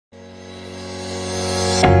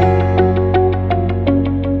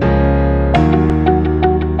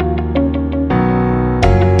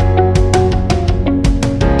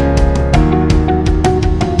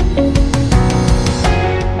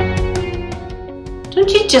Don't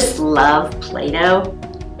you just love Play-Doh?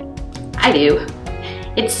 I do.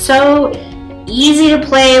 It's so easy to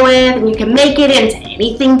play with, and you can make it into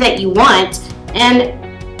anything that you want.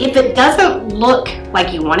 And if it doesn't look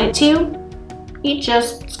like you want it to, you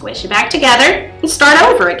just squish it back together and start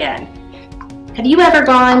over again. Have you ever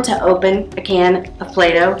gone to open a can of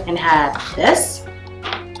Play-Doh and had this?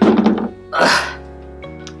 Ugh.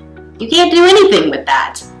 You can't do anything with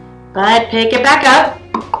that, but pick it back up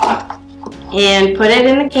and put it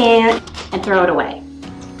in the can and throw it away.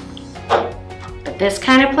 But this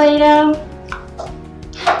kind of Play-Doh,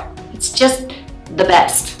 it's just the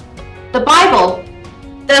best. The Bible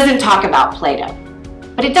doesn't talk about Play-Doh,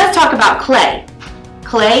 but it does talk about clay.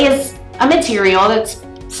 Clay is a material that's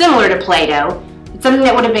similar to Play-Doh. It's something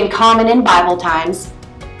that would have been common in Bible times.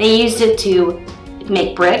 They used it to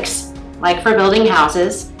make bricks, like for building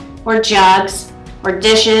houses, or jugs, or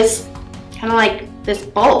dishes, kind of like this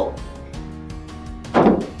bowl.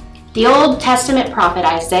 The Old Testament prophet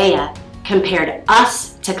Isaiah compared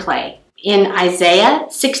us to clay. In Isaiah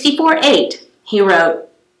 64:8, he wrote,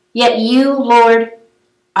 "Yet you, Lord,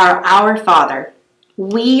 are our Father.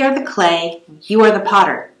 We are the clay, you are the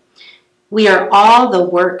potter. We are all the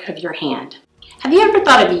work of your hand." Have you ever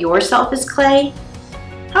thought of yourself as clay?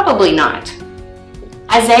 Probably not.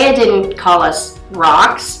 Isaiah didn't call us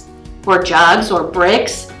rocks, or jugs, or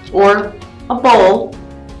bricks, or a bowl.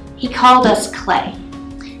 He called us clay.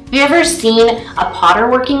 Have you ever seen a potter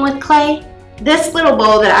working with clay? This little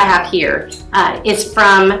bowl that I have here is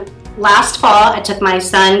from last fall. I took my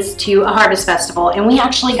sons to a harvest festival, and we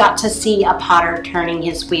actually got to see a potter turning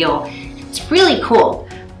his wheel. It's really cool.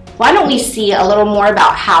 Why don't we see a little more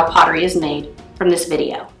about how pottery is made from this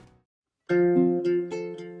video?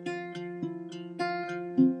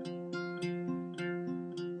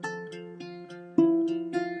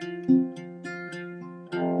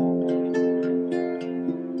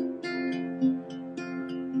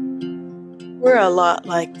 We're a lot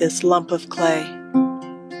like this lump of clay.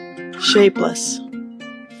 Shapeless,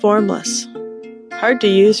 formless, hard to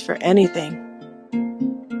use for anything.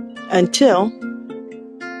 Until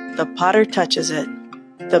the potter touches it.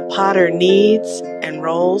 The potter kneads and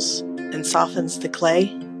rolls and softens the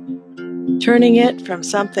clay, turning it from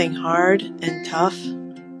something hard and tough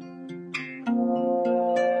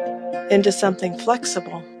into something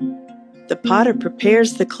flexible. The potter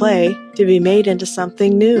prepares the clay to be made into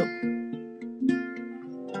something new.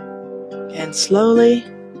 And slowly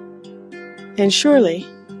and surely,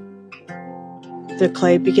 the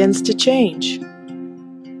clay begins to change.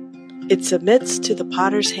 It submits to the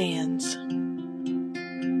potter's hands.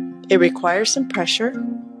 It requires some pressure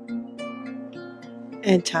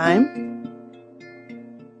and time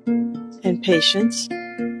and patience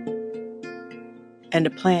and a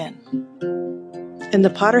plan. And the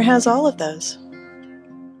potter has all of those.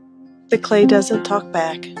 The clay doesn't talk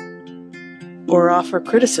back or offer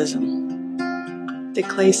criticism. The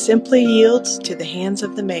clay simply yields to the hands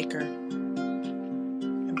of the maker.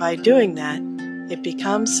 And by doing that, it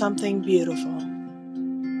becomes something beautiful.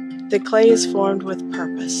 The clay is formed with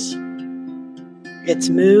purpose. It's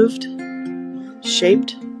moved,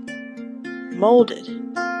 shaped, molded.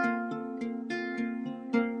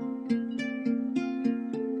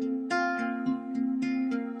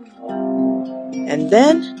 And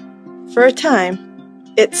then, for a time,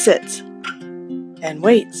 it sits and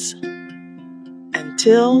waits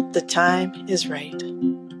until the time is right.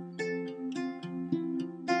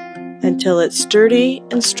 Until it's sturdy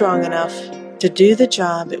and strong enough to do the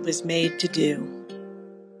job it was made to do.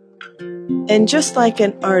 And just like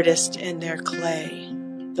an artist in their clay,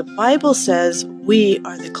 the Bible says we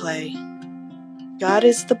are the clay. God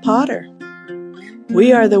is the potter.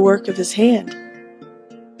 We are the work of His hand.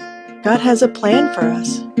 God has a plan for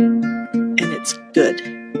us, and it's good.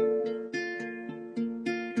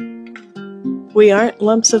 We aren't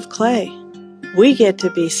lumps of clay. We get to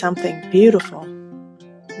be something beautiful,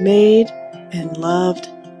 made and loved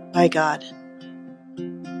by God.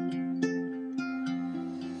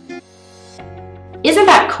 Isn't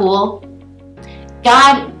that cool?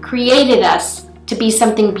 God created us to be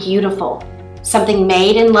something beautiful, something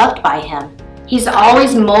made and loved by Him. He's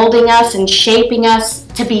always molding us and shaping us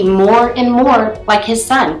to be more and more like His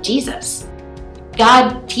Son, Jesus.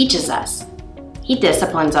 God teaches us. He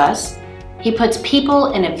disciplines us. He puts people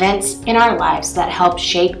and events in our lives that help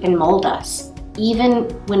shape and mold us, even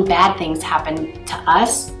when bad things happen to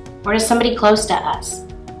us or to somebody close to us.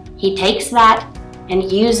 He takes that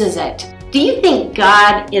and uses it. Do you think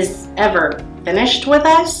God is ever finished with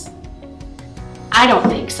us? I don't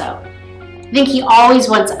think so. I think He always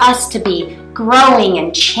wants us to be growing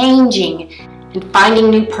and changing and finding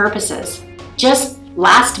new purposes, just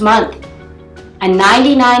last month, a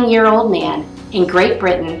 99-year-old man in Great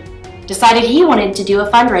Britain decided he wanted to do a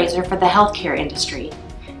fundraiser for the healthcare industry.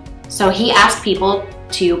 So he asked people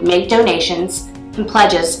to make donations and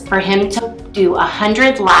pledges for him to do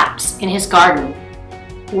 100 laps in his garden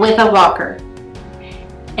with a walker.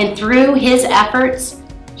 And through his efforts,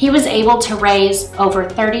 he was able to raise over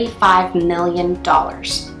 $35 million.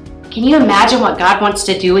 Can you imagine what God wants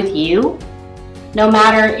to do with you? No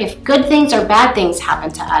matter if good things or bad things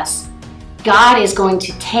happen to us, God is going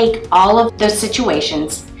to take all of those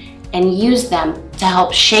situations and use them to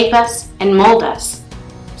help shape us and mold us.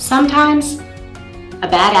 Sometimes a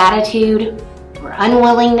bad attitude or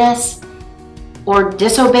unwillingness or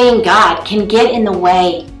disobeying God can get in the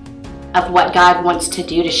way of what God wants to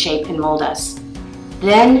do to shape and mold us.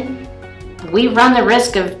 Then we run the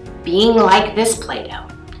risk of being like this Play-Doh.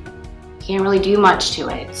 Can't really do much to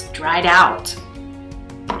it. It's dried out.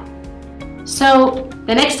 So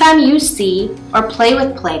the next time you see or play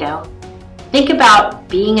with Play-Doh, think about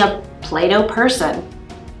being a Play-Doh person.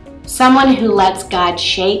 Someone who lets God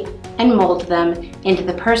shape and mold them into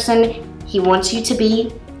the person He wants you to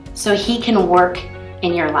be so He can work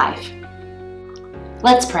in your life.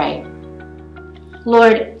 Let's pray.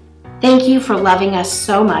 Lord, thank you for loving us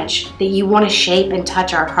so much that you want to shape and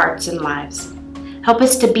touch our hearts and lives. Help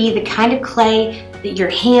us to be the kind of clay that your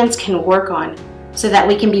hands can work on so that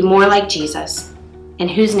we can be more like Jesus, in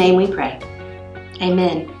whose name we pray.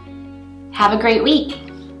 Amen. Have a great week.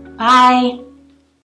 Bye.